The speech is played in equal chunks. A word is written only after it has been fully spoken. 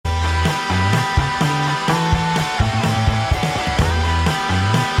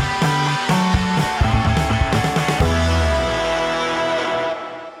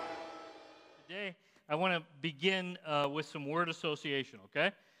want to begin with some word association,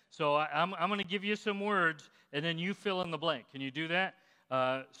 okay? So I'm going to give you some words, and then you fill in the blank. Can you do that?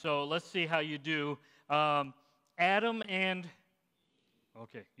 So let's see how you do. Adam and,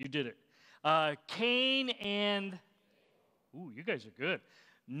 okay, you did it. Cain and, ooh, you guys are good.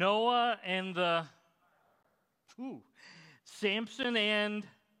 Noah and the, ooh, Samson and,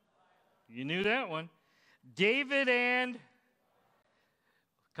 you knew that one. David and,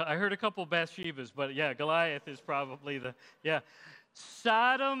 I heard a couple Bathshebas, but yeah, Goliath is probably the, yeah.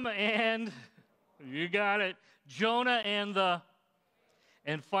 Sodom and, you got it. Jonah and the,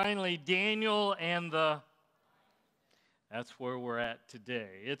 and finally Daniel and the, that's where we're at today.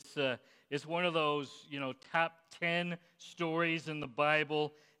 It's one of those, top 10 stories in the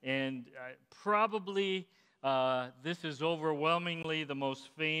Bible, and probably this is overwhelmingly the most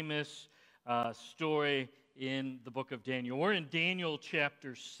famous story in the book of Daniel. We're in Daniel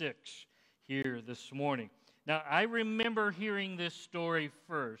chapter 6 here this morning. Now, I remember hearing this story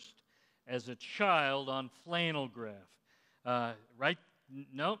first as a child on flannel graph. Right?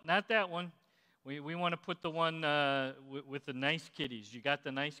 No, not that one. We want to put the one with the nice kitties. You got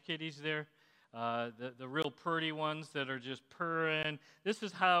the nice kitties there? The real purty ones that are just purring. This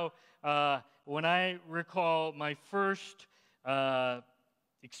is how, when I recall my first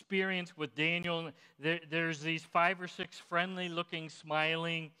experience with Daniel, there's these 5 or 6 friendly-looking,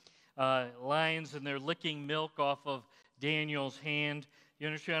 smiling lions, and they're licking milk off of Daniel's hand. You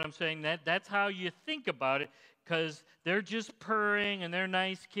understand what I'm saying? That's how you think about it, because they're just purring, and they're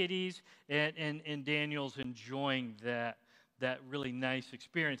nice kitties, and Daniel's enjoying that really nice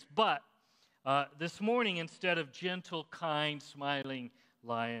experience. But this morning, instead of gentle, kind, smiling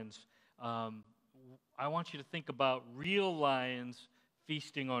lions, I want you to think about real lions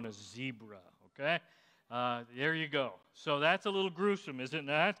feasting on a zebra, okay? There you go. So that's a little gruesome, is it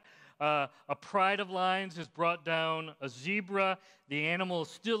not? A pride of lions has brought down a zebra. The animal is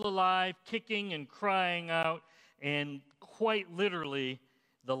still alive, kicking and crying out, and quite literally,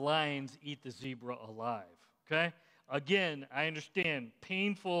 the lions eat the zebra alive, okay? Again, I understand,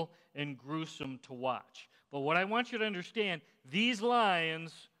 painful and gruesome to watch. But what I want you to understand, these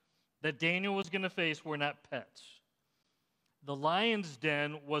lions that Daniel was going to face were not pets. The lion's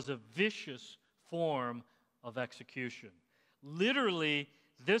den was a vicious form of execution. Literally,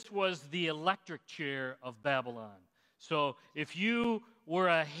 this was the electric chair of Babylon. So if you were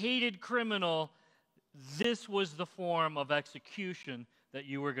a hated criminal, this was the form of execution that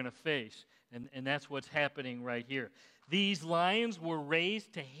you were going to face. And that's what's happening right here. These lions were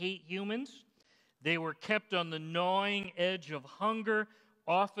raised to hate humans. They were kept on the gnawing edge of hunger,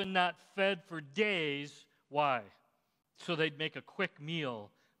 often not fed for days. Why? So they'd make a quick meal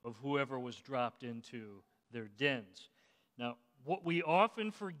of whoever was dropped into their dens. Now, what we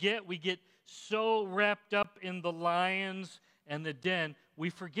often forget, we get so wrapped up in the lions and the den, we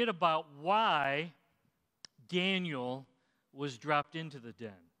forget about why Daniel was dropped into the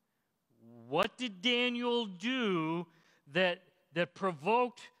den. What did Daniel do that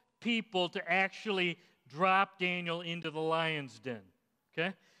provoked people to actually drop Daniel into the lion's den?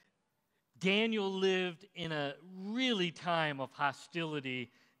 Okay? Daniel lived in a really time of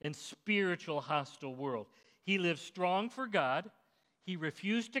hostility and spiritual hostile world. He lived strong for God. He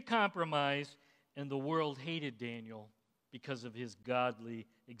refused to compromise, and the world hated Daniel because of his godly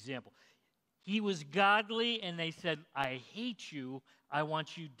example. He was godly, and they said, I hate you. I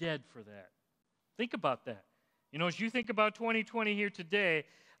want you dead for that. Think about that. As you think about 2020 here today,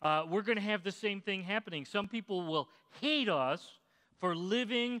 we're going to have the same thing happening. Some people will hate us for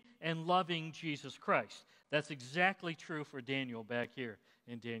living and loving Jesus Christ. That's exactly true for Daniel back here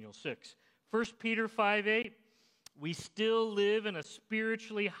in Daniel 6. 1 Peter 5:8, we still live in a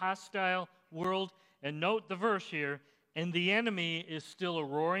spiritually hostile world. And note the verse here, and the enemy is still a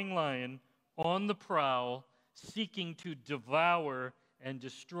roaring lion on the prowl, seeking to devour and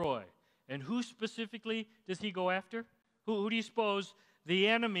destroy. And who specifically does he go after? Who do you suppose the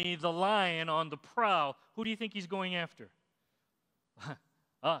enemy, the lion on the prowl, who do you think he's going after?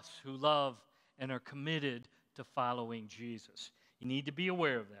 Us who love and are committed to following Jesus. You need to be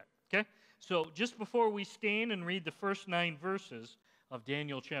aware of that, okay? So just before we stand and read the first 9 verses of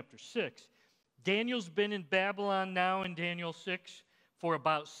Daniel chapter 6, Daniel's been in Babylon now in Daniel 6 for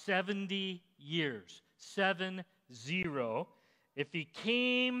about 70 years. 70. If he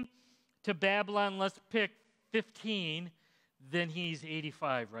came to Babylon, let's pick 15, then he's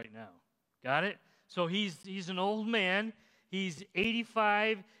 85 right now. Got it? So he's an old man. He's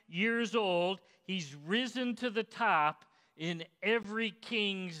 85 years old. He's risen to the top in every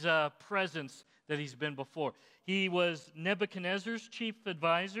king's presence that he's been before. He was Nebuchadnezzar's chief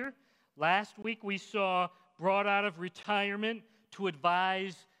advisor. Last week we saw brought out of retirement to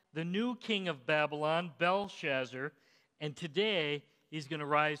advise the new king of Babylon, Belshazzar, and today he's going to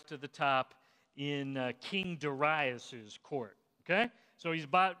rise to the top in King Darius's court. Okay? So he's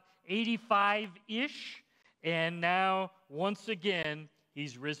about 85-ish, and now, once again,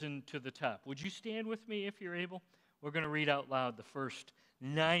 he's risen to the top. Would you stand with me if you're able? We're going to read out loud the first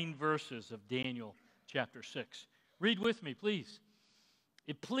 9 verses of Daniel chapter 6. Read with me, please.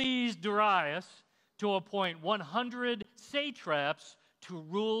 It pleased Darius to appoint 100 satraps to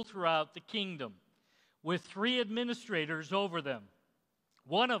rule throughout the kingdom, with 3 administrators over them,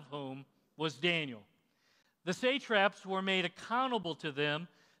 one of whom was Daniel. The satraps were made accountable to them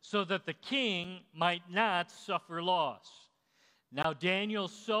so that the king might not suffer loss. Now Daniel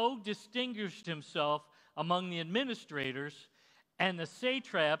so distinguished himself among the administrators and the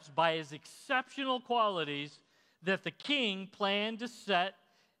satraps by his exceptional qualities that the king planned to set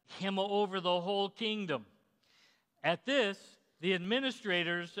him over the whole kingdom. At this, the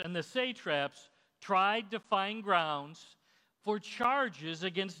administrators and the satraps tried to find grounds for charges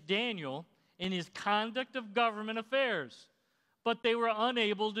against Daniel in his conduct of government affairs, but they were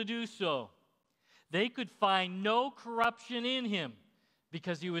unable to do so. They could find no corruption in him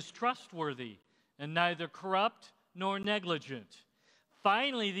because he was trustworthy and neither corrupt nor negligent.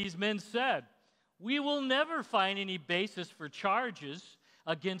 Finally, these men said, "We will never find any basis for charges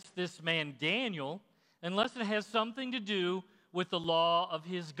against this man Daniel unless it has something to do with the law of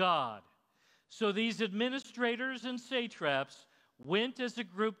his God." So these administrators and satraps went as a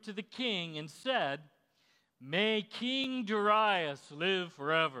group to the king and said, "May King Darius live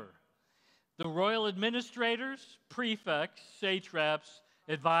forever." The royal administrators, prefects, satraps,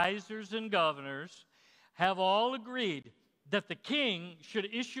 advisors, and governors have all agreed that the king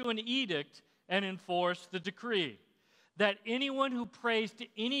should issue an edict and enforce the decree that anyone who prays to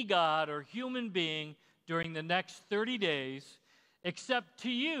any god or human being during the next 30 days, except to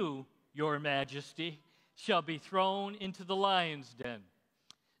you, your majesty, shall be thrown into the lion's den.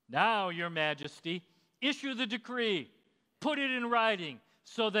 Now, your majesty, issue the decree, put it in writing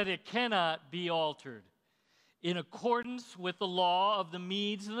so that it cannot be altered, in accordance with the law of the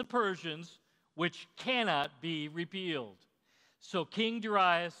Medes and the Persians, which cannot be repealed. So King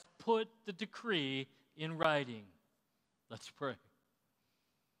Darius put the decree in writing. Let's pray.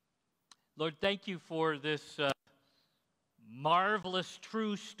 Lord, thank you for this marvelous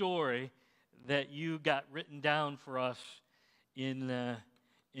true story that you got written down for us in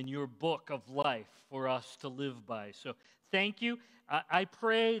your book of life for us to live by. So thank you. I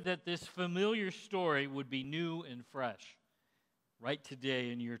pray that this familiar story would be new and fresh right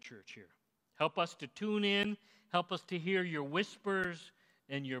today in your church here. Help us to tune in. Help us to hear your whispers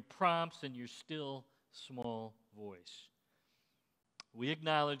and your prompts and your still small voice. We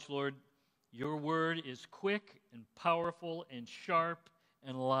acknowledge, Lord, your word is quick and powerful and sharp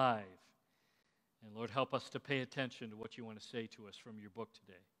and alive. And Lord, help us to pay attention to what you want to say to us from your book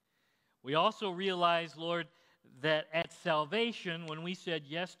today. We also realize, Lord, that at salvation, when we said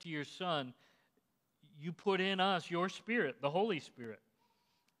yes to your Son, you put in us your Spirit, the Holy Spirit.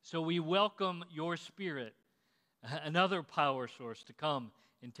 So we welcome your Spirit, another power source, to come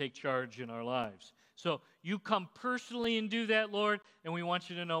and take charge in our lives. So you come personally and do that, Lord, and we want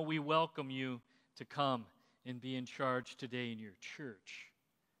you to know we welcome you to come and be in charge today in your church.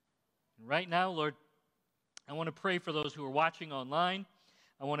 And right now, Lord, I want to pray for those who are watching online.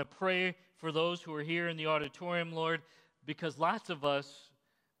 I want to pray for those who are here in the auditorium, Lord, because lots of us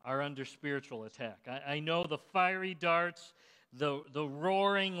are under spiritual attack. I know the fiery darts, the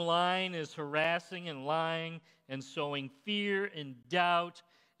roaring lion is harassing and lying and sowing fear and doubt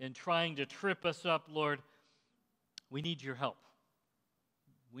and trying to trip us up, Lord. We need your help.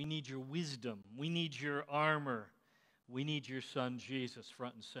 We need your wisdom. We need your armor. We need your Son, Jesus,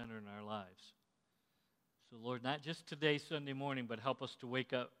 front and center in our lives. So, Lord, not just today, Sunday morning, but help us to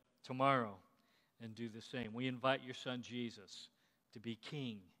wake up tomorrow and do the same. We invite your Son, Jesus, to be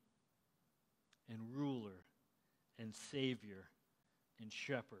King and ruler and Savior and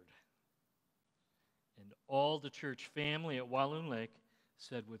Shepherd. And all the church family at Walloon Lake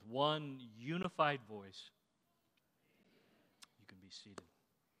said with one unified voice, you can be seated.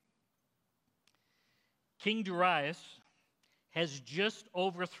 King Darius has just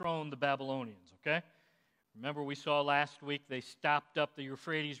overthrown the Babylonians, okay? Remember we saw last week they stopped up the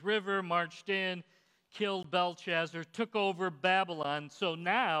Euphrates River, marched in, killed Belshazzar, took over Babylon. So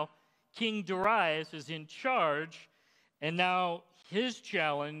now King Darius is in charge, and now his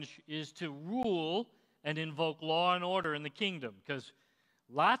challenge is to rule and invoke law and order in the kingdom, because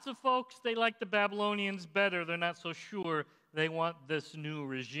lots of folks, they like the Babylonians better. They're not so sure they want this new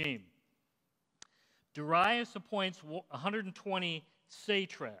regime. Darius appoints 120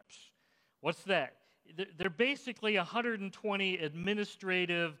 satraps. What's that? They're basically 120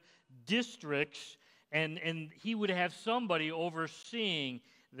 administrative districts, and he would have somebody overseeing.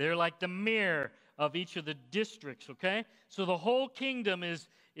 They're like the mayor of each of the districts, okay? So the whole kingdom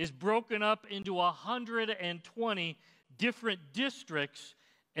is broken up into 120 different districts,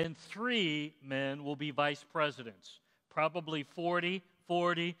 and 3 men will be vice presidents. Probably 40,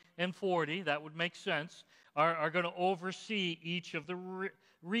 40, and 40, that would make sense, are going to oversee each of the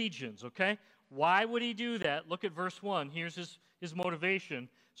regions, okay? Why would he do that? Look at verse 1. Here's his motivation.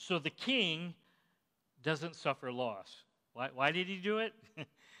 So the king doesn't suffer loss. Why did he do it?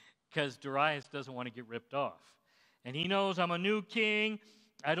 Because Darius doesn't want to get ripped off. And he knows, I'm a new king.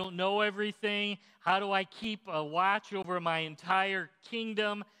 I don't know everything. How do I keep a watch over my entire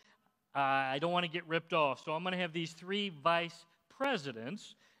kingdom? I don't want to get ripped off. So I'm going to have these 3 vice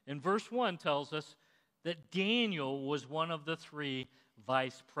presidents. And verse 1 tells us that Daniel was one of the 3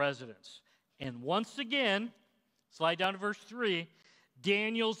 vice presidents. And once again, slide down to verse 3,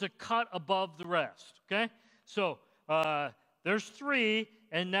 Daniel's a cut above the rest, okay? So there's 3,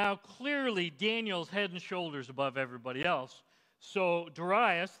 and now clearly Daniel's head and shoulders above everybody else. So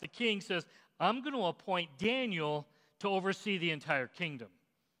Darius, the king, says, I'm going to appoint Daniel to oversee the entire kingdom,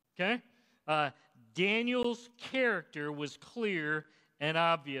 okay? Daniel's character was clear and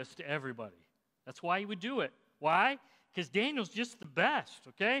obvious to everybody. That's why he would do it. Why? Because Daniel's just the best,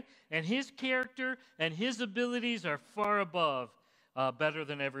 okay? And his character and his abilities are far above, better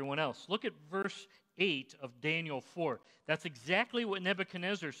than everyone else. Look at verse 8 of Daniel 4. That's exactly what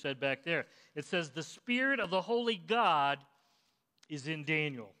Nebuchadnezzar said back there. It says, the spirit of the holy God is in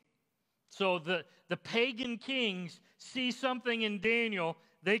Daniel. So the pagan kings see something in Daniel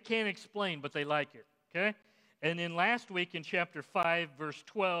they can't explain, but they like it, okay? And then last week in chapter 5, verse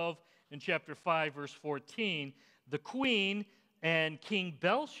 12, and chapter 5, verse 14, the queen and King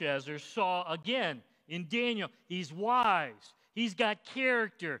Belshazzar saw again in Daniel, he's wise, he's got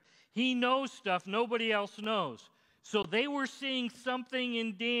character, he knows stuff nobody else knows. So they were seeing something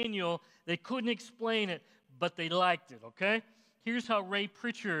in Daniel, they couldn't explain it, but they liked it, okay? Here's how Ray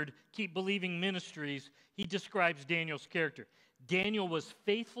Pritchard, Keep Believing Ministries, he describes Daniel's character. Daniel was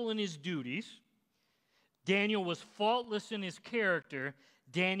faithful in his duties. Daniel was faultless in his character.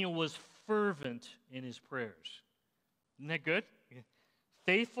 Daniel was fervent in his prayers. Isn't that good?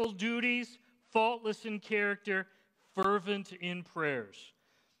 Faithful duties, faultless in character, fervent in prayers.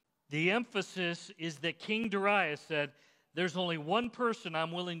 The emphasis is that King Darius said, there's only one person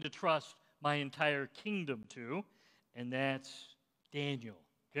I'm willing to trust my entire kingdom to, and that's Daniel.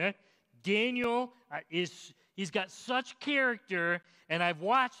 Okay? Daniel he's got such character, and I've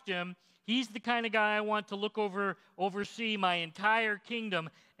watched him. He's the kind of guy I want to oversee my entire kingdom,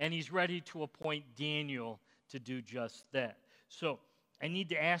 and he's ready to appoint Daniel to do just that. So I need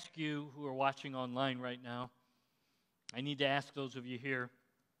to ask you who are watching online right now, I need to ask those of you here,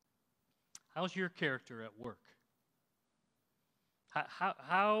 how's your character at work?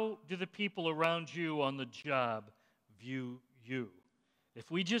 How do the people around you on the job view you? If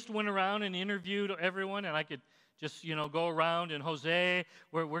we just went around and interviewed everyone, and I could just, go around, and Jose,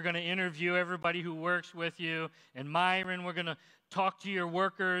 we're going to interview everybody who works with you, and Myron, we're going to talk to your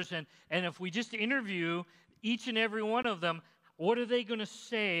workers, and if we just interview each and every one of them, what are they going to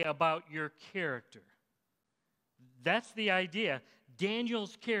say about your character? That's the idea.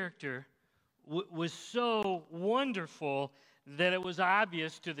 Daniel's character was so wonderful that it was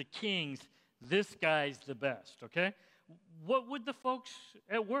obvious to the kings, this guy's the best, okay? What would the folks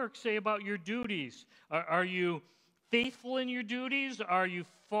at work say about your duties? Are you faithful in your duties? Are you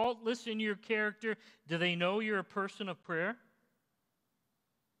faultless in your character? Do they know you're a person of prayer?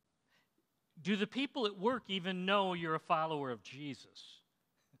 Do the people at work even know you're a follower of Jesus?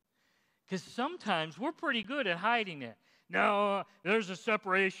 Because sometimes we're pretty good at hiding it. No, there's a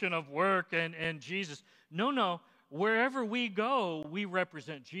separation of work and Jesus. No. Wherever we go, we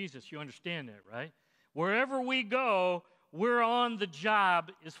represent Jesus. You understand that, right? Wherever we go, we're on the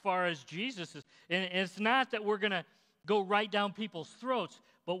job as far as Jesus is. And it's not that we're going to go right down people's throats,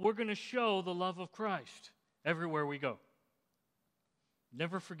 but we're going to show the love of Christ everywhere we go.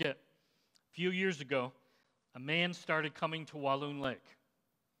 Never forget, a few years ago, a man started coming to Walloon Lake.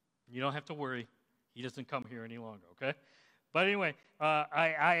 You don't have to worry. He doesn't come here any longer, okay? But anyway,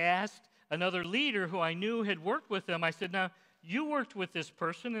 I asked another leader who I knew had worked with them. I said, now, you worked with this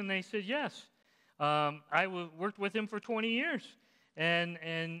person? And they said, yes. I worked with him for 20 years. And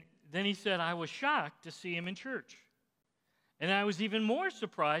then he said, I was shocked to see him in church. And I was even more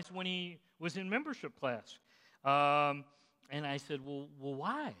surprised when he was in membership class. And I said, well,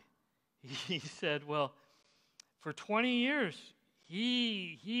 why? he said, well, for 20 years,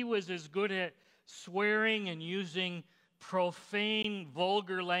 he was as good at swearing and using profane,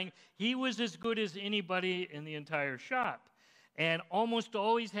 vulgar language. He was as good as anybody in the entire shop, and almost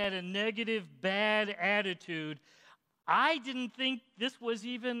always had a negative, bad attitude. I didn't think this was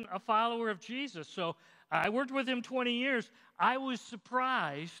even a follower of Jesus. So I worked with him 20 years. I was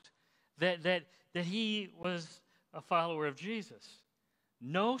surprised that he was a follower of Jesus.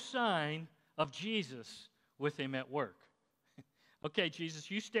 No sign of Jesus with him at work. Okay,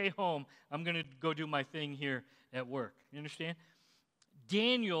 Jesus, you stay home. I'm going to go do my thing here at work. You understand?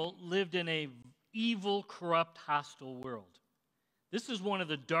 Daniel lived in a evil, corrupt, hostile world. This is one of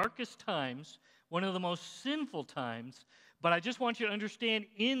the darkest times, one of the most sinful times, but I just want you to understand,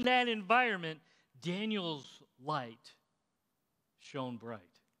 in that environment, Daniel's light shone bright.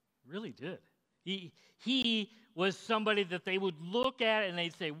 It really did. He was somebody that they would look at and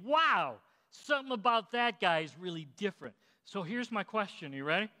they'd say, wow, something about that guy is really different. So here's my question. Are you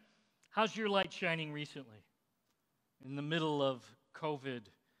ready? How's your light shining recently in the middle of COVID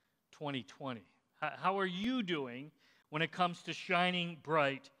 2020? How are you doing when it comes to shining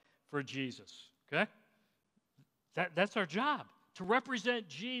bright for Jesus? Okay? That's our job, to represent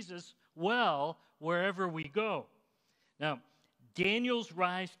Jesus well wherever we go. Now, Daniel's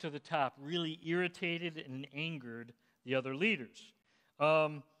rise to the top really irritated and angered the other leaders.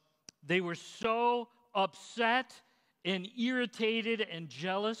 They were so upset and irritated and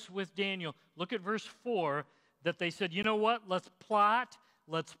jealous with Daniel. Look at verse 4, that they said, you know what? Let's plot,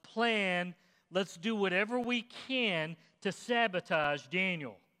 let's plan, let's do whatever we can to sabotage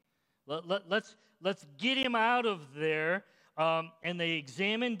Daniel. Let's get him out of there. And they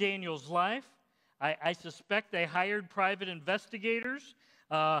examined Daniel's life. I suspect they hired private investigators,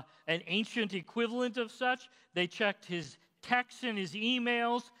 an ancient equivalent of such. They checked his texts and his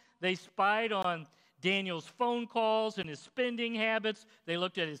emails. They spied on Daniel's phone calls and his spending habits. They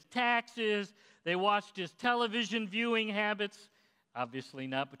looked at his taxes. They watched his television viewing habits. Obviously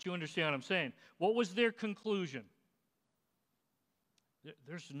not, but you understand what I'm saying. What was their conclusion?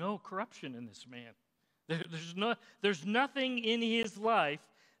 There's no corruption in this man. There's nothing in his life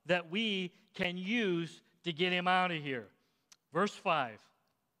that we can use to get him out of here. Verse 5,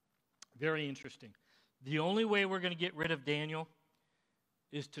 very interesting. The only way we're going to get rid of Daniel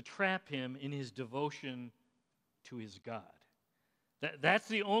is to trap him in his devotion to his God. That's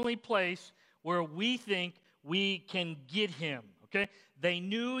the only place where we think we can get him, okay? They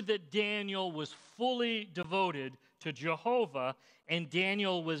knew that Daniel was fully devoted to Jehovah, and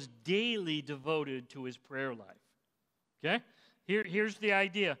Daniel was daily devoted to his prayer life, okay? Here's the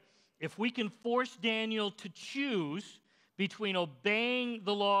idea. If we can force Daniel to choose between obeying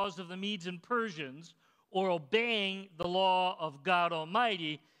the laws of the Medes and Persians or obeying the law of God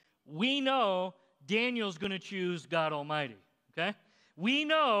Almighty, we know Daniel's going to choose God Almighty, okay? We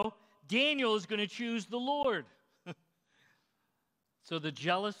know Daniel is going to choose the Lord. So the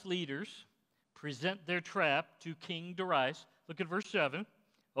jealous leaders present their trap to King Darius. Look at verse 7.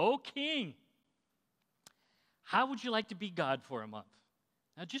 "O king, how would you like to be God for a month?"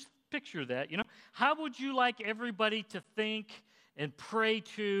 Now just picture that, How would you like everybody to think and pray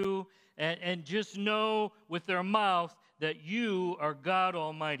to and just know with their mouth that you are God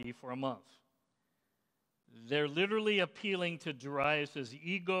Almighty for a month? They're literally appealing to Darius'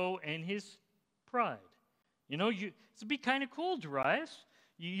 ego and his pride. It'd be kind of cool, Darius.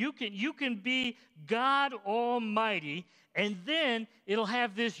 You can be God Almighty, and then it'll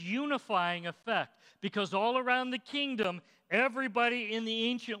have this unifying effect, because all around the kingdom, everybody in the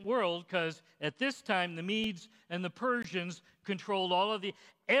ancient world, because at this time the Medes and the Persians controlled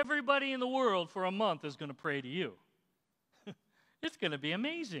everybody in the world for a month is going to pray to you. It's going to be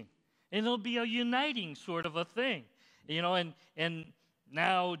amazing. And it'll be a uniting sort of a thing. And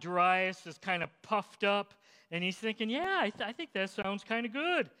now Darius is kind of puffed up, and he's thinking, yeah, I think that sounds kind of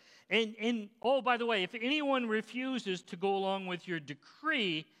good. And oh, by the way, if anyone refuses to go along with your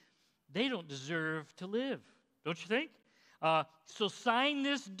decree, they don't deserve to live. Don't you think? So sign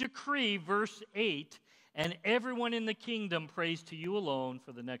this decree, verse 8, and everyone in the kingdom prays to you alone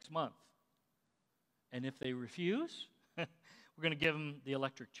for the next month. And if they refuse, we're going to give them the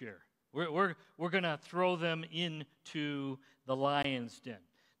electric chair. We're going to throw them into the lion's den.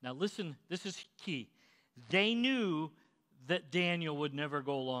 Now listen, this is key. They knew that Daniel would never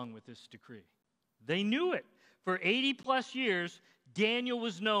go along with this decree. They knew it. For 80 plus years, Daniel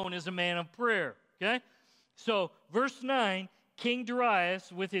was known as a man of prayer, okay? So, verse 9, King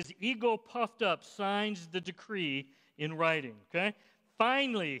Darius, with his ego puffed up, signs the decree in writing, okay?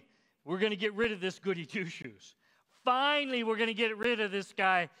 Finally, we're going to get rid of this goody two-shoes. Finally, we're going to get rid of this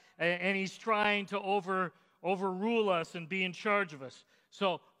guy, and he's trying to overrule us and be in charge of us.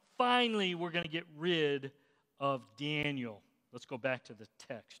 So finally, we're going to get rid of Daniel. Let's go back to the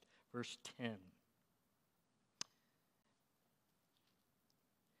text, verse 10.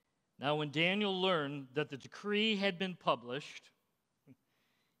 Now, when Daniel learned that the decree had been published,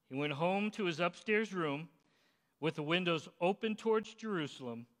 he went home to his upstairs room with the windows open towards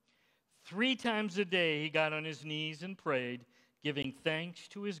Jerusalem. 3 times a day he got on his knees and prayed, giving thanks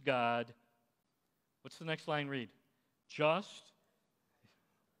to his God. What's the next line read? Just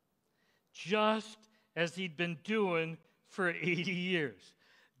as he'd been doing for 80 years.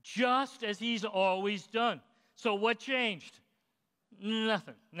 Just as he's always done. So what changed?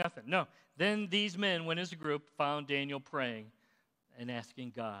 Nothing. No. Then these men went as a group, found Daniel praying and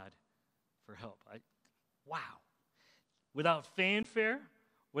asking God for help. Wow. Without fanfare,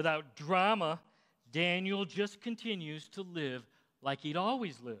 without drama, Daniel just continues to live like he'd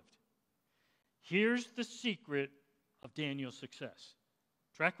always lived. Here's the secret of Daniel's success.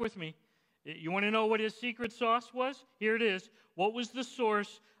 Track with me. You want to know what his secret sauce was? Here it is. What was the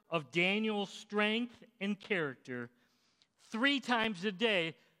source of Daniel's strength and character? 3 times a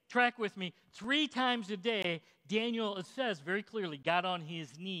day, track with me, 3 times a day, Daniel, it says very clearly, got on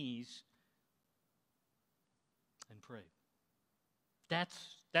his knees and prayed.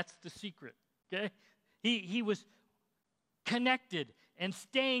 That's the secret, okay? He was connected and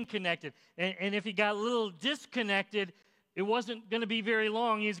staying connected. And if he got a little disconnected, it wasn't going to be very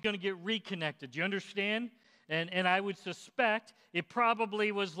long. He's going to get reconnected. Do you understand? And I would suspect it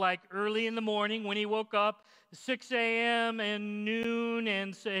probably was like early in the morning when he woke up, 6 a.m. and noon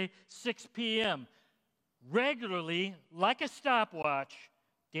and, say, 6 p.m. Regularly, like a stopwatch,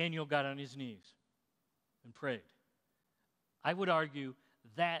 Daniel got on his knees and prayed. I would argue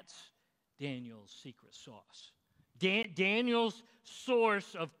that's Daniel's secret sauce. Daniel's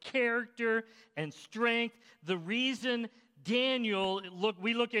source of character and strength, the reason Daniel,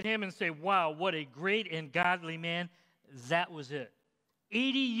 we look at him and say, wow, what a great and godly man. That was it.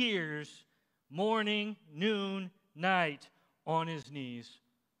 80 years, morning, noon, night, on his knees,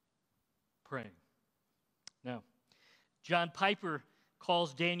 praying. Now, John Piper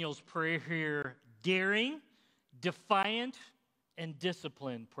calls Daniel's prayer here daring, defiant, and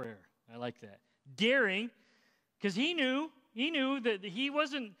disciplined prayer. I like that. Daring, because he knew that he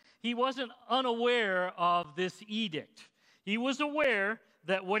wasn't unaware of this edict. He was aware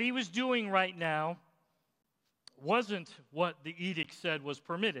that what he was doing right now wasn't what the edict said was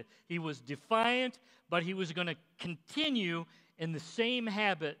permitted. He was defiant, but he was going to continue in the same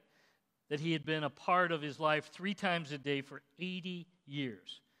habit that he had been a part of his life 3 times a day for 80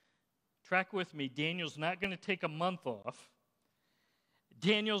 years. Track with me. Daniel's not going to take a month off.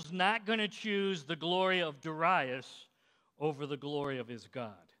 Daniel's not going to choose the glory of Darius over the glory of his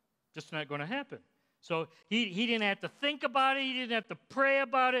God. Just not going to happen. So he didn't have to think about it. He didn't have to pray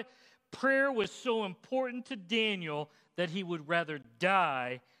about it. Prayer was so important to Daniel that he would rather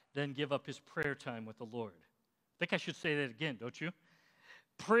die than give up his prayer time with the Lord. I think I should say that again, don't you?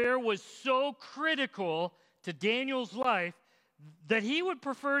 Prayer was so critical to Daniel's life that he would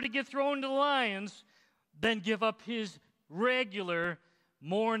prefer to get thrown to the lions than give up his regular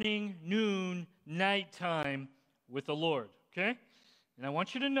morning, noon, nighttime with the Lord, okay? And I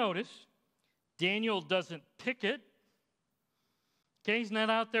want you to notice, Daniel doesn't picket. Okay, he's not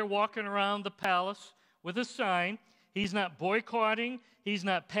out there walking around the palace with a sign. He's not boycotting. He's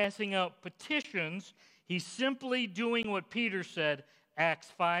not passing out petitions. He's simply doing what Peter said,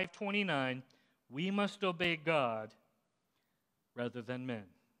 Acts 5:29, we must obey God rather than men.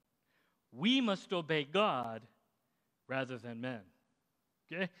 We must obey God rather than men.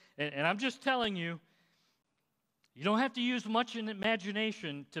 Okay? And I'm just telling you, you don't have to use much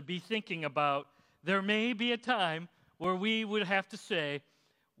imagination to be thinking about there may be a time where we would have to say,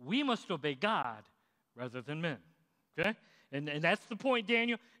 we must obey God rather than men. Okay? And that's the point,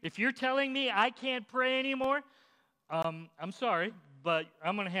 Daniel. If you're telling me I can't pray anymore, I'm sorry, but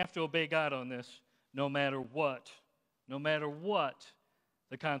I'm going to have to obey God on this no matter what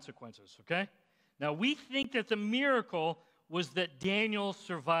the consequences, okay? Now, we think that the miracle was that Daniel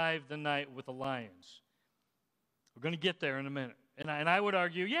survived the night with the lions. We're going to get there in a minute. And I would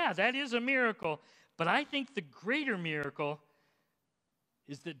argue, yeah, that is a miracle. But I think the greater miracle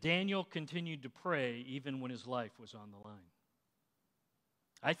is that Daniel continued to pray even when his life was on the line.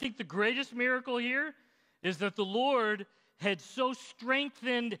 I think the greatest miracle here is that the Lord had so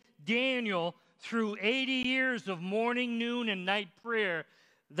strengthened Daniel through 80 years of morning, noon, and night prayer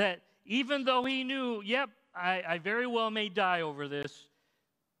that even though he knew, yep, I very well may die over this,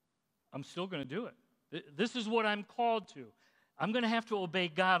 I'm still going to do it. This is what I'm called to. I'm going to have to obey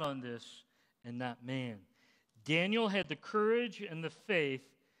God on this and not man. Daniel had the courage and the faith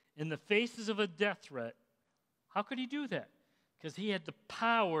in the faces of a death threat. How could he do that? Because he had the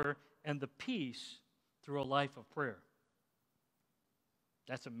power and the peace through a life of prayer.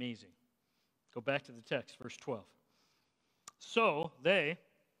 That's amazing. Go back to the text, verse 12. So they,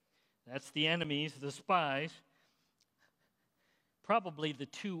 that's the enemies, the spies, probably the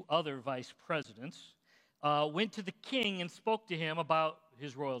two other vice presidents, went to the king and spoke to him about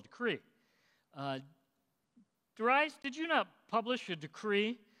his royal decree. Darius, did you not publish a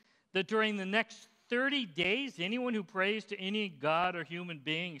decree that during the next 30 days, anyone who prays to any god or human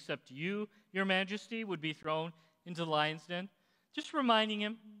being except you, your majesty, would be thrown into the lion's den? Just reminding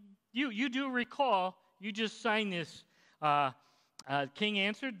him, you do recall, you just signed this. King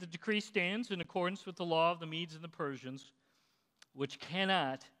answered, the decree stands in accordance with the law of the Medes and the Persians, which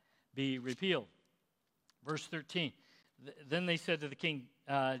cannot be repealed. Verse 13, then they said to the king,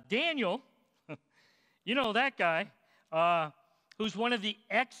 Daniel, you know that guy, who's one of the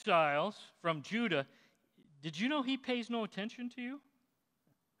exiles from Judah, did you know he pays no attention to you?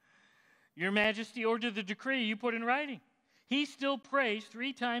 Your majesty, or to the decree you put in writing. He still prays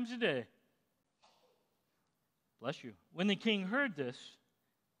 3 times a day. Bless you. When the king heard this,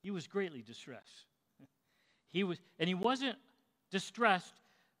 he was greatly distressed. He wasn't distressed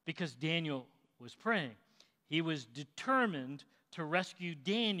because Daniel was praying. He was determined to rescue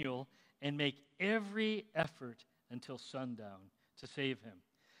Daniel and make every effort until sundown to save him.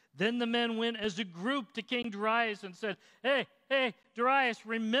 Then the men went as a group to King Darius and said, Hey, Darius,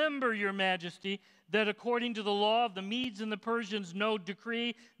 remember, your majesty, that according to the law of the Medes and the Persians, no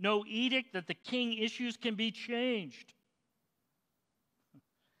decree, no edict that the king issues can be changed.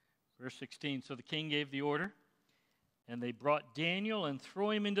 Verse 16, so the king gave the order, and they brought Daniel and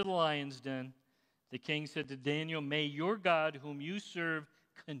threw him into the lion's den. The king said to Daniel, may your God, whom you serve,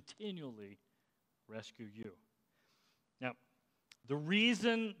 continually rescue you. Now, the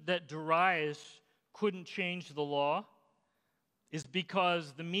reason that Darius couldn't change the law is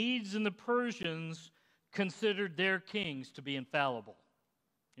because the Medes and the Persians considered their kings to be infallible.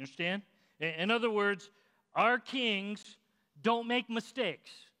 You understand? In other words, our kings don't make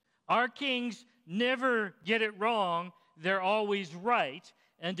mistakes. Our kings never get it wrong. They're always right.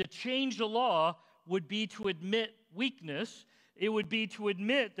 And to change the law would be to admit weakness. It would be to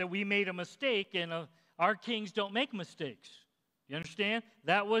admit that we made a mistake, and our kings don't make mistakes. You understand?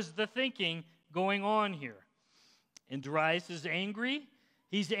 That was the thinking going on here. And Darius is angry.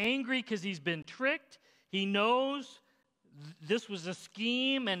 He's angry because he's been tricked. He knows this was a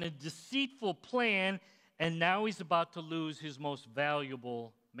scheme and a deceitful plan, and now he's about to lose his most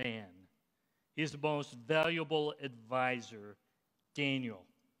valuable man, his most valuable advisor, Daniel.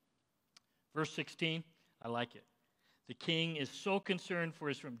 Verse 16, I like it. The king is so concerned for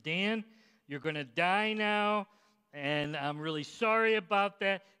his friend. Dan, you're going to die now, and I'm really sorry about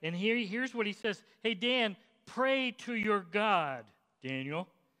that. And here's what he says. Hey, Dan, pray to your God, Daniel.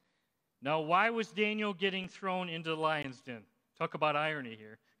 Now, why was Daniel getting thrown into the lion's den? Talk about irony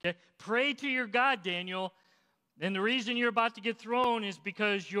here. Okay, pray to your God, Daniel. And the reason you're about to get thrown is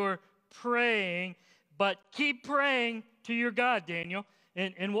because you're praying. But keep praying to your God, Daniel.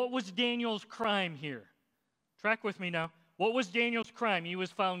 And what was Daniel's crime here? Track with me now. What was Daniel's crime? He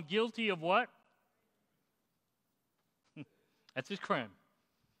was found guilty of what? That's his crime.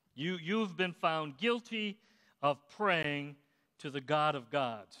 You've been found guilty of praying to the God of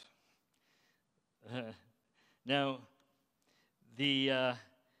gods. Now, the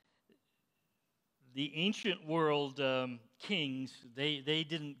ancient world kings, they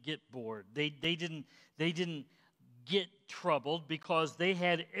didn't get bored. They didn't get troubled because they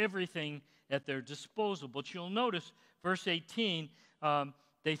had everything at their disposal. But you'll notice, verse 18,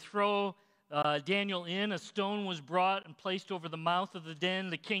 they throw Daniel in. A stone was brought and placed over the mouth of the den.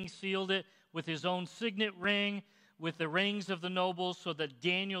 The king sealed it with his own signet ring, with the rings of the nobles, so that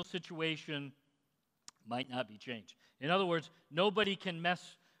Daniel's situation might not be changed. In other words, nobody can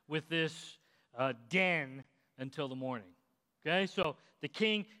mess with this den until the morning. Okay, so the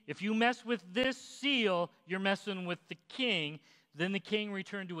king, if you mess with this seal, you're messing with the king. Then the king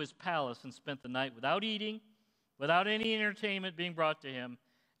returned to his palace and spent the night without eating, without any entertainment being brought to him,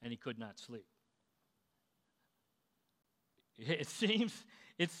 and he could not sleep. It seems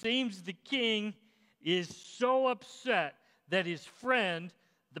the king is so upset that his friend,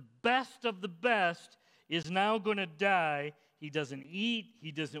 the best of the best, is now going to die. He doesn't eat.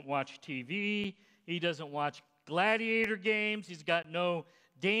 He doesn't watch TV. He doesn't watch gladiator games. He's got no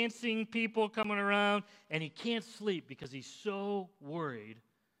dancing people coming around, and he can't sleep because he's so worried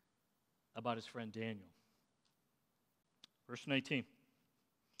about his friend Daniel. Verse 19.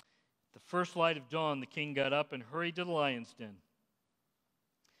 The first light of dawn, the king got up and hurried to the lion's den.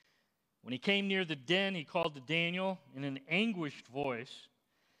 When he came near the den, he called to Daniel in an anguished voice,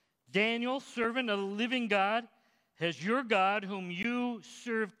 Daniel, servant of the living God, has your God, whom you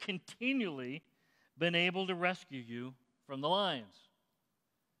serve continually, been able to rescue you from the lions?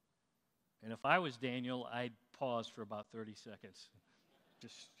 And if I was Daniel, I'd pause for about 30 seconds.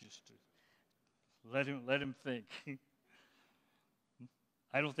 Just to let him think.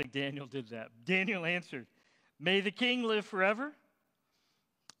 I don't think Daniel did that. Daniel answered, may the king live forever.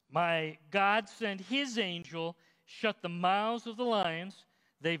 My God sent his angel, shut the mouths of the lions.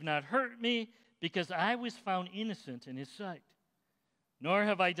 They've not hurt me, because I was found innocent in his sight. Nor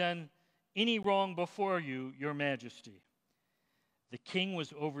have I done any wrong before you, your majesty. The king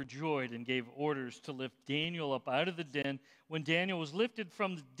was overjoyed and gave orders to lift Daniel up out of the den. When Daniel was lifted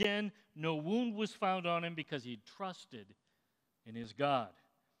from the den, no wound was found on him, because he trusted in his God.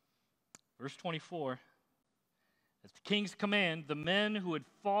 Verse 24, at the king's command, the men who had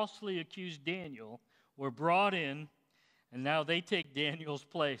falsely accused Daniel were brought in, and now they take Daniel's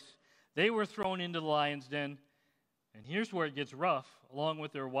place. They were thrown into the lion's den, and here's where it gets rough, along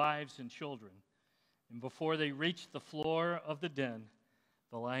with their wives and children. And before they reached the floor of the den,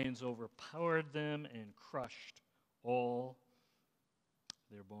 the lions overpowered them and crushed all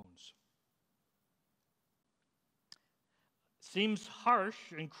their bones. Seems harsh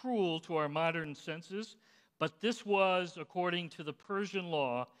and cruel to our modern senses, but this was, according to the Persian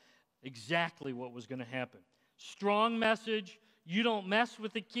law, exactly what was going to happen. Strong message. You don't mess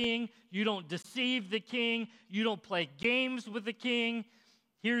with the king. You don't deceive the king. You don't play games with the king.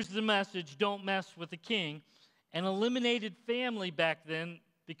 Here's the message: don't mess with the king. And eliminated family back then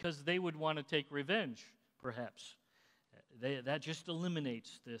because they would want to take revenge, perhaps. That just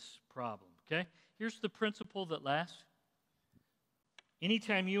eliminates this problem, okay? Here's the principle that lasts.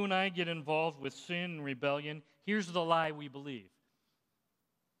 Anytime you and I get involved with sin and rebellion, here's the lie we believe.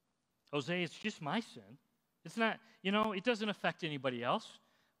 Jose, it's just my sin. It's not, it doesn't affect anybody else.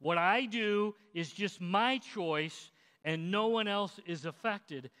 What I do is just my choice, and no one else is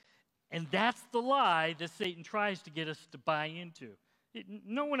affected. And that's the lie that Satan tries to get us to buy into.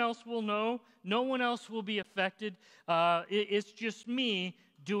 No one else will know. No one else will be affected. It's just me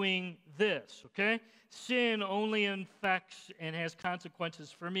doing this, okay? Sin only infects and has consequences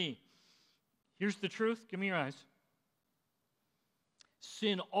for me. Here's the truth. Give me your eyes.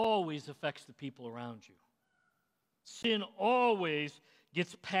 Sin always affects the people around you. Sin always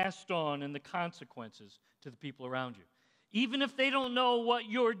gets passed on in the consequences to the people around you. Even if they don't know what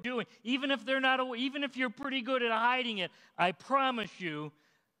you're doing, even if you're pretty good at hiding it, I promise you,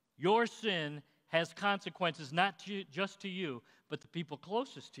 your sin has consequences not just to you, but the people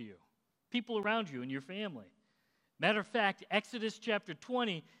closest to you, people around you and your family. Matter of fact, Exodus chapter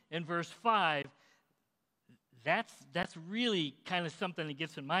 20 and verse 5, that's really kind of something that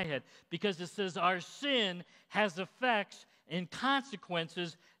gets in my head, because it says our sin has effects and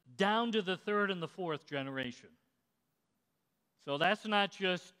consequences down to the third and the fourth generation. So that's not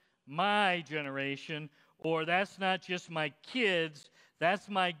just my generation, or that's not just my kids, that's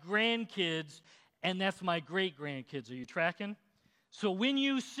my grandkids, and that's my great-grandkids. Are you tracking? So when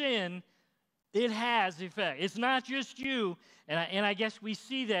you sin, it has effect. It's not just you, and I guess we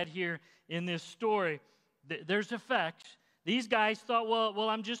see that here in this story. There's effects. These guys thought, well,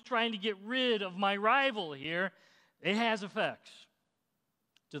 I'm just trying to get rid of my rival here. It has effects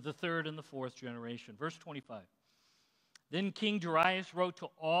to the third and the fourth generation. Verse 25. Then King Darius wrote to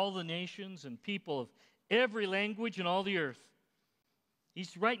all the nations and people of every language in all the earth.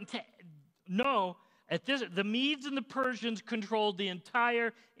 He's writing the Medes and the Persians controlled the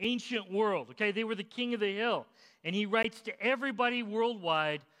entire ancient world. Okay, they were the king of the hill. And he writes to everybody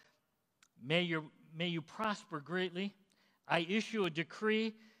worldwide, may you prosper greatly. I issue a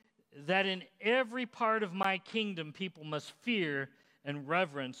decree that in every part of my kingdom people must fear and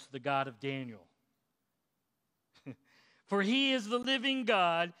reverence the God of Daniel. For he is the living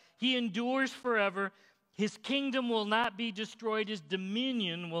God. He endures forever. His kingdom will not be destroyed. His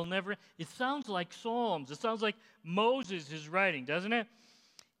dominion will never. It sounds like Psalms. It sounds like Moses is writing, doesn't it?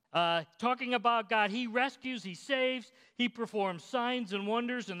 Talking about God. He rescues, he saves, he performs signs and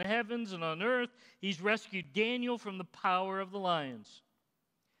wonders in the heavens and on earth. He's rescued Daniel from the power of the lions.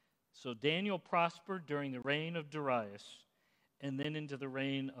 So Daniel prospered during the reign of Darius and then into the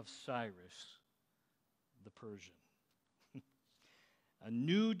reign of Cyrus the Persian. A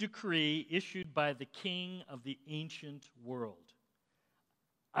new decree issued by the king of the ancient world.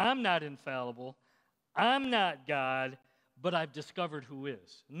 I'm not infallible. I'm not God, but I've discovered who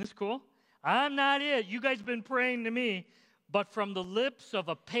is. Isn't this cool? I'm not it. You guys have been praying to me. But from the lips of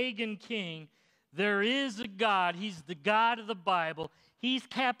a pagan king, there is a God. He's the God of the Bible. He's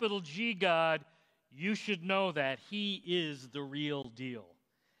capital G God. You should know that. He is the real deal.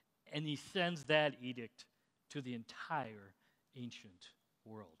 And he sends that edict to the entire ancient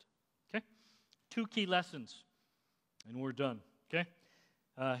world. Okay? 2 key lessons, and we're done. Okay?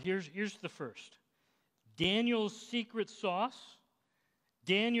 Here's the first. Daniel's secret sauce,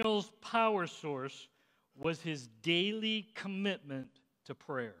 Daniel's power source, was his daily commitment to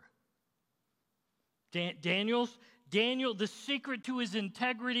prayer. Daniel, the secret to his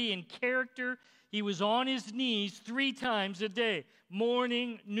integrity and character, he was on his knees 3 times a day,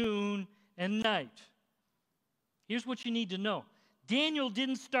 morning, noon, and night. Here's what you need to know. Daniel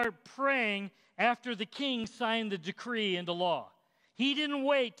didn't start praying after the king signed the decree into law. He didn't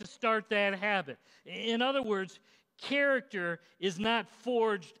wait to start that habit. In other words, character is not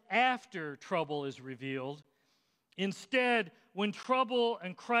forged after trouble is revealed. Instead, when trouble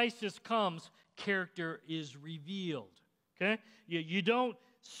and crisis comes, character is revealed. Okay? You don't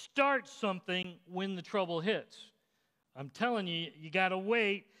start something when the trouble hits. I'm telling you, you got to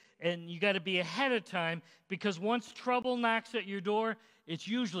wait and you got to be ahead of time, because once trouble knocks at your door, it's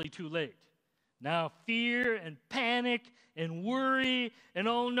usually too late. Now, fear and panic and worry and,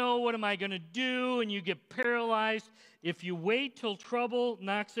 oh no, what am I going to do? And you get paralyzed. If you wait till trouble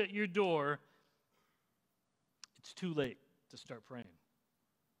knocks at your door, it's too late to start praying.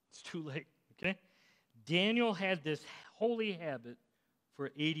 It's too late, okay? Daniel had this holy habit for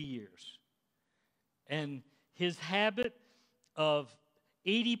 80 years. And his habit of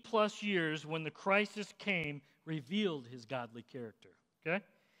 80 plus years, when the crisis came, revealed his godly character, okay?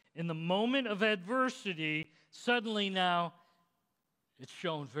 In the moment of adversity, suddenly now, it's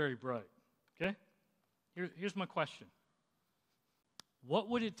shown very bright, okay? Here's my question. What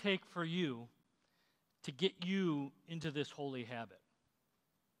would it take for you to get you into this holy habit?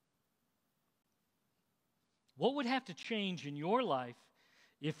 What would have to change in your life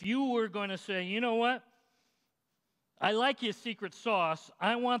if you were going to say, you know what? I like his secret sauce.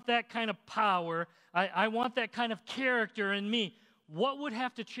 I want that kind of power. I want that kind of character in me. What would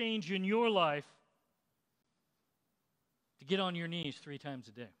have to change in your life to get on your knees 3 times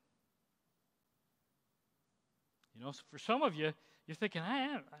a day? You know, for some of you, you're thinking,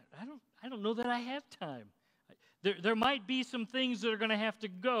 I don't know that I have time. There might be some things that are going to have to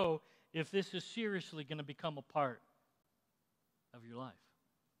go if this is seriously going to become a part of your life.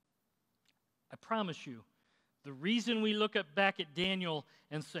 I promise you, the reason we look back at Daniel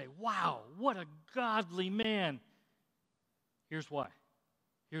and say, wow, what a godly man, here's why.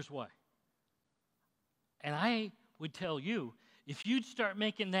 Here's why. And I would tell you, if you'd start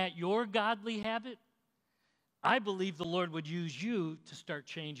making that your godly habit, I believe the Lord would use you to start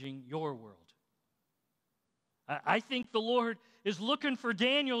changing your world. I think the Lord is looking for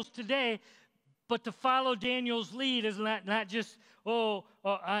Daniels today, but to follow Daniel's lead is not just,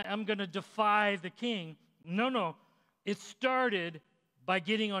 I'm going to defy the king. No. It started by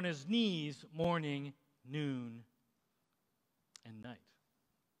getting on his knees morning, noon, and night.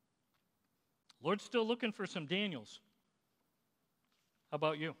 Lord's still looking for some Daniels. How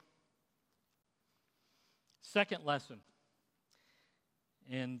about you? Second lesson.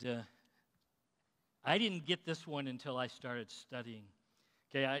 And I didn't get this one until I started studying.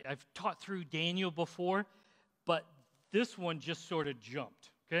 Okay, I've taught through Daniel before, but this one just sort of jumped.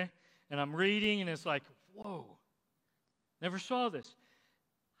 Okay? And I'm reading, and it's like, whoa, never saw this.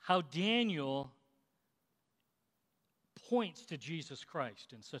 How Daniel points to Jesus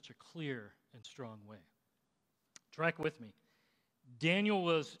Christ in such a clear and strong way. Track with me. Daniel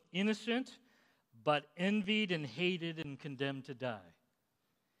was innocent, but envied and hated and condemned to die.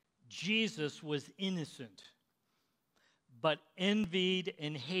 Jesus was innocent, but envied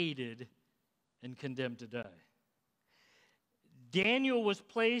and hated and condemned to die. Daniel was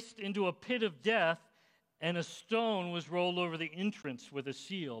placed into a pit of death, and a stone was rolled over the entrance with a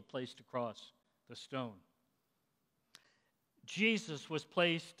seal placed across the stone. Jesus was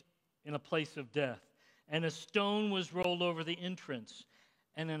placed in a place of death, and a stone was rolled over the entrance,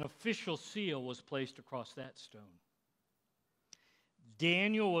 and an official seal was placed across that stone.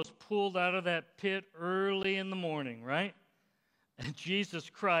 Daniel was pulled out of that pit early in the morning, right? And Jesus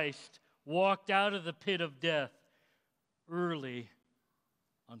Christ walked out of the pit of death early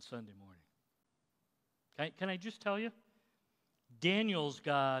on Sunday morning. Can I just tell you? Daniel's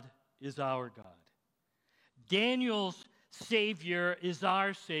God is our God. Daniel's Savior is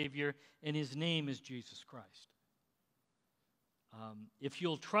our Savior, and his name is Jesus Christ. If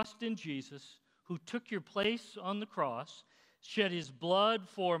you'll trust in Jesus, who took your place on the cross, shed his blood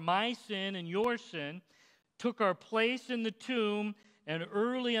for my sin and your sin, took our place in the tomb, and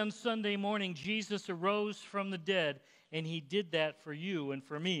early on Sunday morning, Jesus arose from the dead, and he did that for you and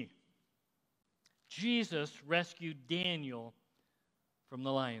for me. Jesus rescued Daniel from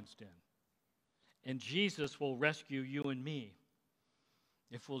the lion's den. And Jesus will rescue you and me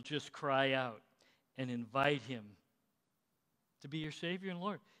if we'll just cry out and invite him to be your Savior and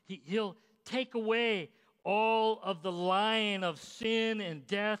Lord. He'll take away all of the lion of sin and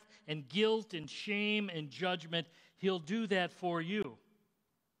death and guilt and shame and judgment. He'll do that for you.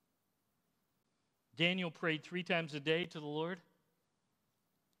 Daniel prayed 3 times a day to the Lord,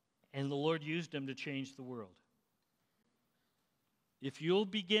 and the Lord used him to change the world. If you'll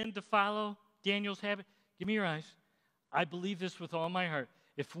begin to follow Daniel's habit, give me your eyes. I believe this with all my heart.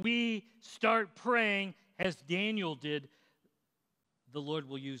 If we start praying as Daniel did, the Lord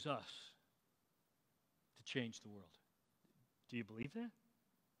will use us to change the world. Do you believe that?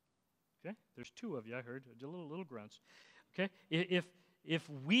 Okay, there's 2 of you, I heard, little grunts. Okay, if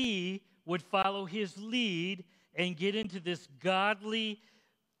we would follow his lead and get into this godly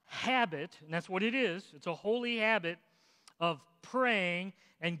habit, and that's what it is, it's a holy habit of praying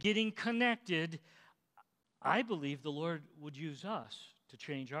and getting connected, I believe the Lord would use us to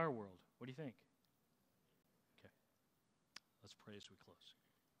change our world. What do you think? Okay, let's pray as we close.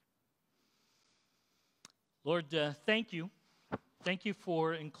 Lord, thank you. Thank you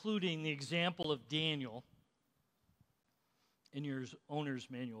for including the example of Daniel in your owner's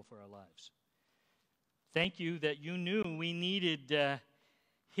manual for our lives. Thank you that you knew we needed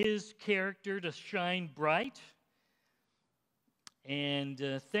his character to shine bright.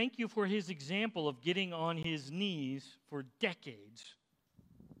 And thank you for his example of getting on his knees for decades,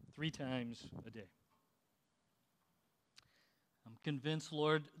 3 times a day. I'm convinced,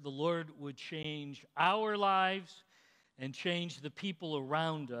 Lord, the Lord would change our lives and change the people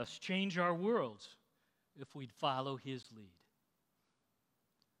around us, change our worlds, if we'd follow his lead.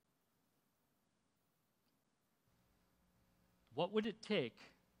 What would it take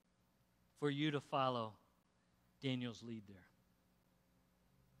for you to follow Daniel's lead there?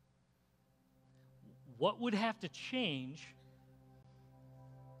 What would have to change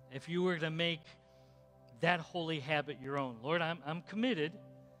if you were to make that holy habit your own? Lord, I'm committed.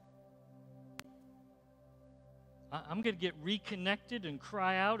 I'm going to get reconnected and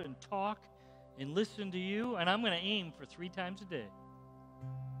cry out and talk and listen to you, and I'm going to aim for 3 times a day.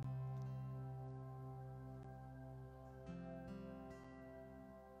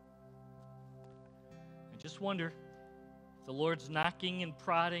 I just wonder if the Lord's knocking and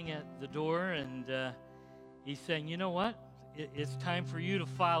prodding at the door, and he's saying, you know what? It's time for you to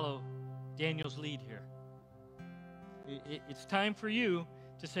follow Daniel's lead here. It's time for you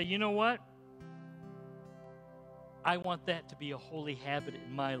to say, you know what? I want that to be a holy habit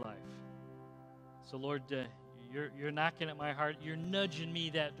in my life. So, Lord, you're knocking at my heart. You're nudging me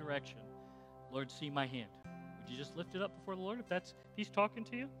that direction. Lord, see my hand. Would you just lift it up before the Lord if he's talking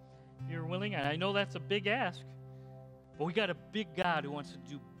to you? If you're willing. And I know that's a big ask, but we got a big God who wants to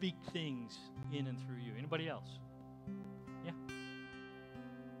do big things in and through you. Anybody else? Yeah.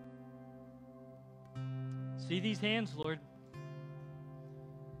 See these hands, Lord.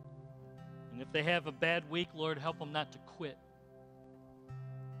 And if they have a bad week, Lord, help them not to quit.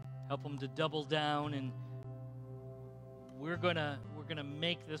 Help them to double down, and we're gonna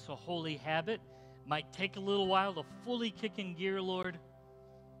make this a holy habit. Might take a little while to fully kick in gear, Lord.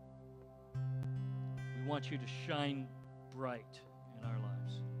 We want you to shine bright in our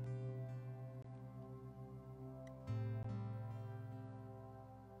lives.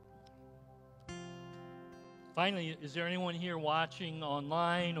 Finally, is there anyone here watching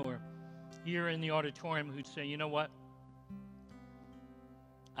online or here in the auditorium who'd say, you know what?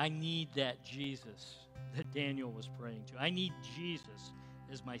 I need that Jesus that Daniel was praying to. I need Jesus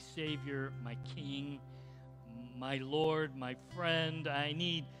as my Savior, my King, my Lord, my friend. I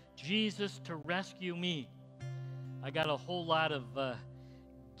need Jesus to rescue me. I got a whole lot of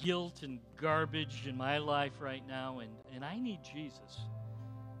guilt and garbage in my life right now, and I need Jesus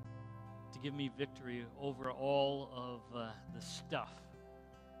to give me victory over all of the stuff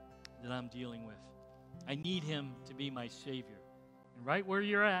that I'm dealing with. I need him to be my Savior. And right where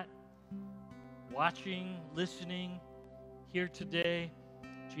you're at, watching, listening, here today,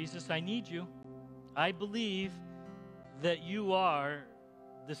 Jesus, I need you. I believe that you are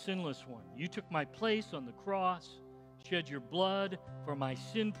the sinless one. You took my place on the cross, shed your blood for my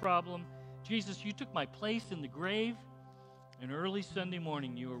sin problem. Jesus, you took my place in the grave, and early Sunday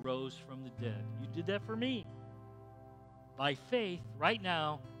morning you arose from the dead. You did that for me. By faith, right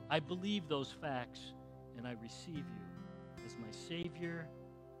now, I believe those facts, and I receive you as as my Savior,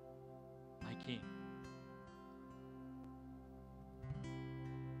 my King.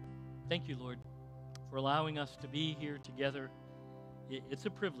 Thank you, Lord, for allowing us to be here together. It's a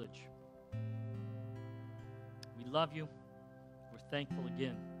privilege. We love you. We're thankful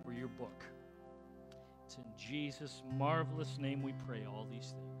again for your book. It's in Jesus' marvelous name we pray all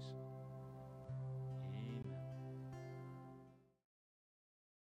these things.